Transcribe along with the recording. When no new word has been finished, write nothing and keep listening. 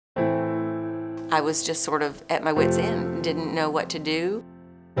I was just sort of at my wit's end, didn't know what to do.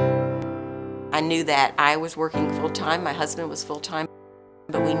 I knew that I was working full-time, my husband was full-time,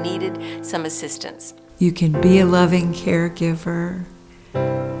 but we needed some assistance. You can be a loving caregiver,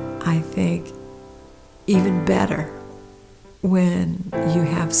 I think, even better when you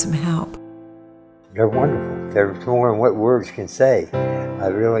have some help. They're wonderful. They're more than what words can say. I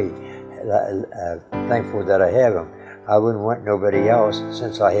really thankful that I have them. I wouldn't want nobody else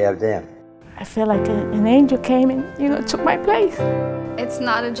since I have them. I feel like an angel came and, took my place. It's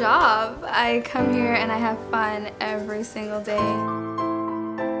not a job. I come here and I have fun every single day.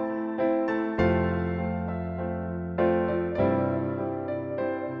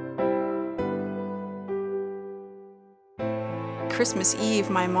 Christmas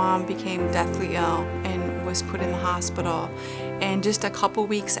Eve, my mom became deathly ill and was put in the hospital. And just a couple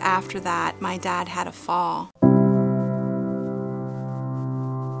weeks after that, my dad had a fall.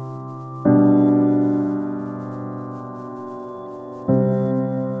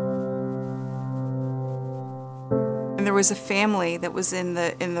 And there was a family that was in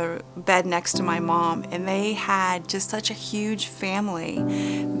the bed next to my mom, and they had just such a huge family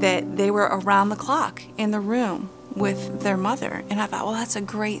that they were around the clock in the room with their mother. And I thought, well, that's a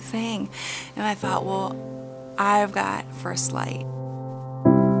great thing. And I thought, well, I've got Firstlight.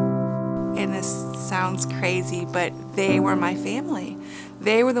 And this sounds crazy, but they were my family.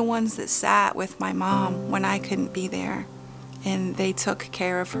 They were the ones that sat with my mom when I couldn't be there. And they took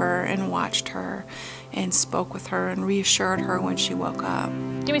care of her and watched her and spoke with her and reassured her when she woke up.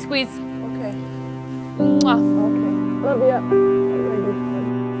 Give me a squeeze. Okay. Mwah. Okay. Love you.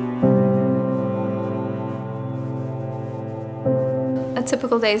 A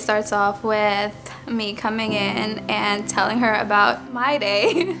typical day starts off with me coming in and telling her about my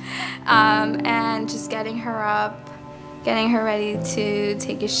day and just getting her up, getting her ready to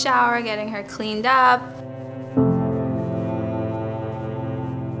take a shower, getting her cleaned up.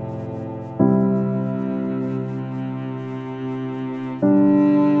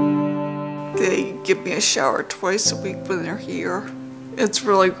 They give me a shower twice a week when they're here. It's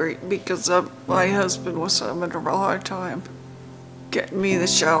really great because my husband was having a real hard time getting me in the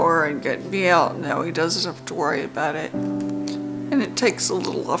shower and getting me out. Now he doesn't have to worry about it. And it takes a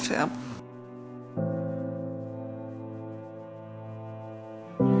little off him.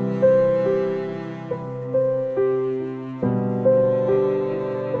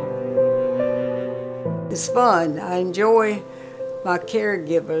 It's fun. I enjoy my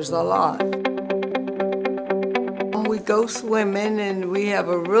caregivers a lot. We go swimming and we have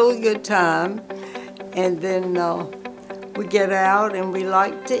a really good time, and then we get out and we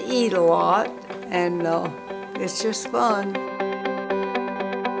like to eat a lot, and it's just fun.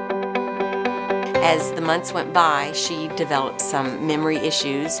 As the months went by, she developed some memory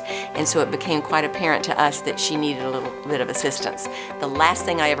issues, and so it became quite apparent to us that she needed a little bit of assistance. The last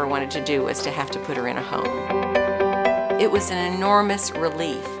thing I ever wanted to do was to have to put her in a home. It was an enormous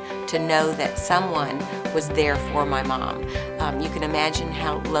relief to know that someone was there for my mom. You can imagine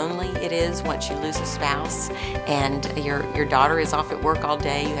how lonely it is once you lose a spouse and your daughter is off at work all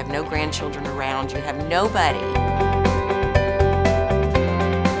day, you have no grandchildren around, you have nobody.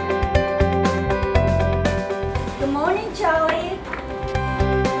 Good morning, Charlie.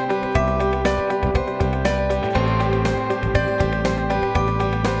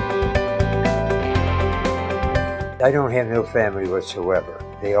 I don't have no family whatsoever.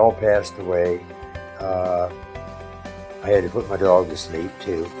 They all passed away. I had to put my dog to sleep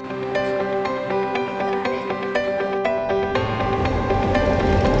too.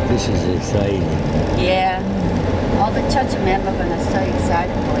 This is exciting. Yeah. All the church members are so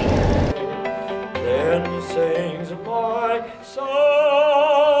excited for you. Then sings my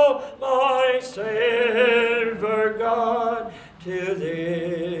soul, my Savior God, to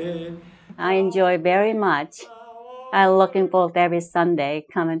thee. I enjoy very much. I'm looking forward to every Sunday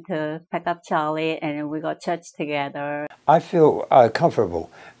coming to pick up Charlie and we go to church together. I feel comfortable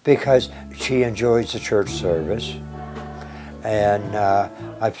because she enjoys the church service, and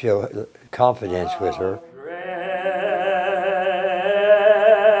I feel confidence with her.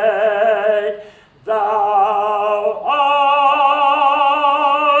 Thou art.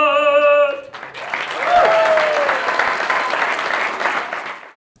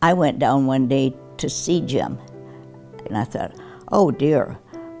 I went down one day to see Jim. And I thought, oh dear,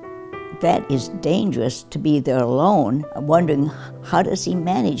 that is dangerous to be there alone. I'm wondering, how does he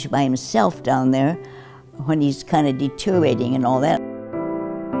manage by himself down there when he's kind of deteriorating and all that?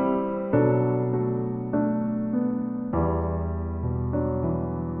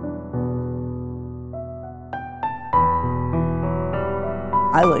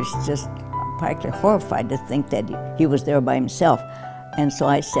 I was just practically horrified to think that he was there by himself. And so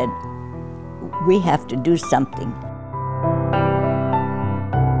I said, we have to do something.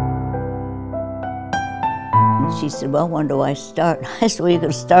 And she said, well, when do I start? I said, well, you're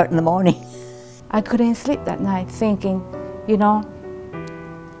going to start in the morning. I couldn't sleep that night thinking, you know,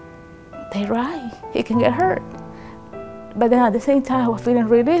 they're right, he can get hurt. But then at the same time, I was feeling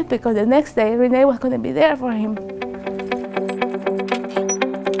relief because the next day, Renee was going to be there for him.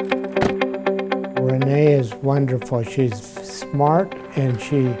 Renee is wonderful. She's smart and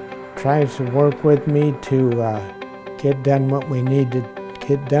she tries to work with me to get done what we need to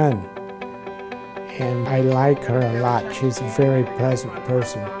get done. And I like her a lot. She's a very pleasant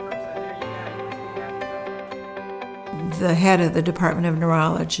person. The head of the Department of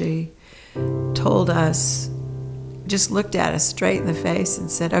Neurology told us, just looked at us straight in the face and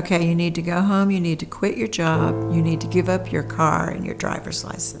said, okay, you need to go home, you need to quit your job, you need to give up your car and your driver's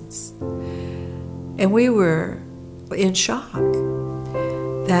license. And we were in shock.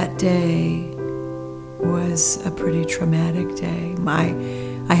 That day was a pretty traumatic day.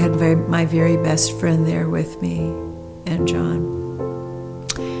 I had my very best friend there with me, and John.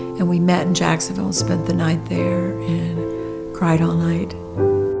 And we met in Jacksonville and spent the night there and cried all night.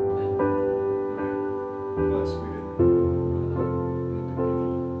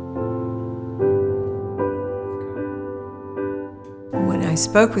 When I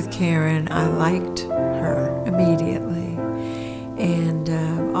spoke with Karen, I liked her immediately. And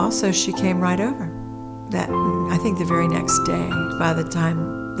also she came right over. I think the very next day, by the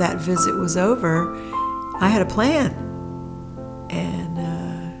time that visit was over, I had a plan.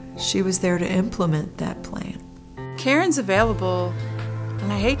 And she was there to implement that plan. Karen's available,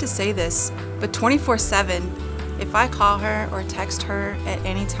 and I hate to say this, but 24/7. If I call her or text her at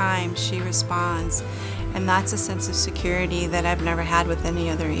any time, she responds. And that's a sense of security that I've never had with any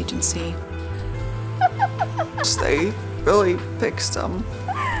other agency. They really pick some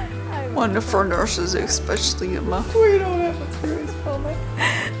wonderful nurses, especially Emma. We don't have experience filming.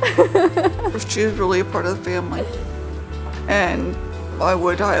 She's really a part of the family. And I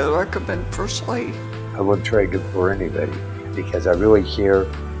would highly recommend Firstlight. I wouldn't trade it for anybody because I really care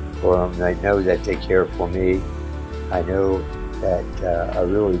for them. I know that they care for me. I know that I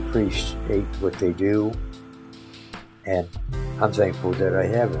really appreciate what they do, and I'm thankful that I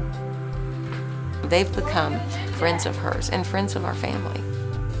have them. They've become friends of hers and friends of our family.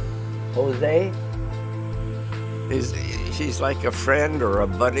 Jose, he's like a friend or a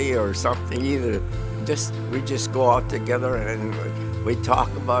buddy or something. Either we just go out together and we talk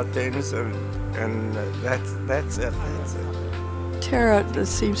about things, and that's it. Tara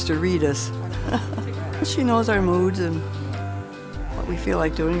seems to read us. She knows our moods and what we feel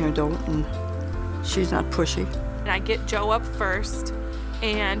like doing or don't, and she's not pushy. And I get Joe up first,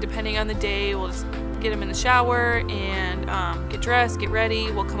 and depending on the day, we'll just get him in the shower and get dressed, get ready.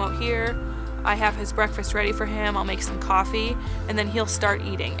 We'll come out here. I have his breakfast ready for him. I'll make some coffee, and then he'll start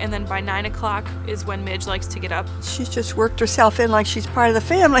eating. And then by 9 o'clock is when Midge likes to get up. She's just worked herself in like she's part of the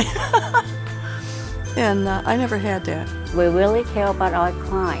family. And I never had that. We really care about our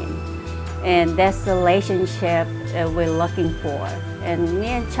client, and that's the relationship we're looking for. And me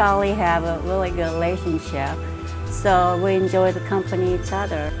and Charlie have a really good relationship, so we enjoy the company of each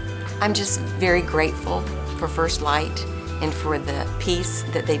other. I'm just very grateful for Firstlight and for the peace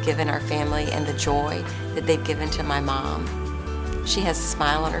that they've given our family and the joy that they've given to my mom. She has a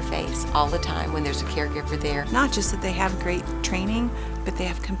smile on her face all the time when there's a caregiver there. Not just that they have great training, but they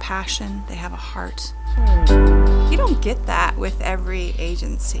have compassion, they have a heart. You don't get that with every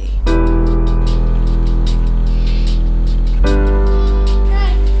agency.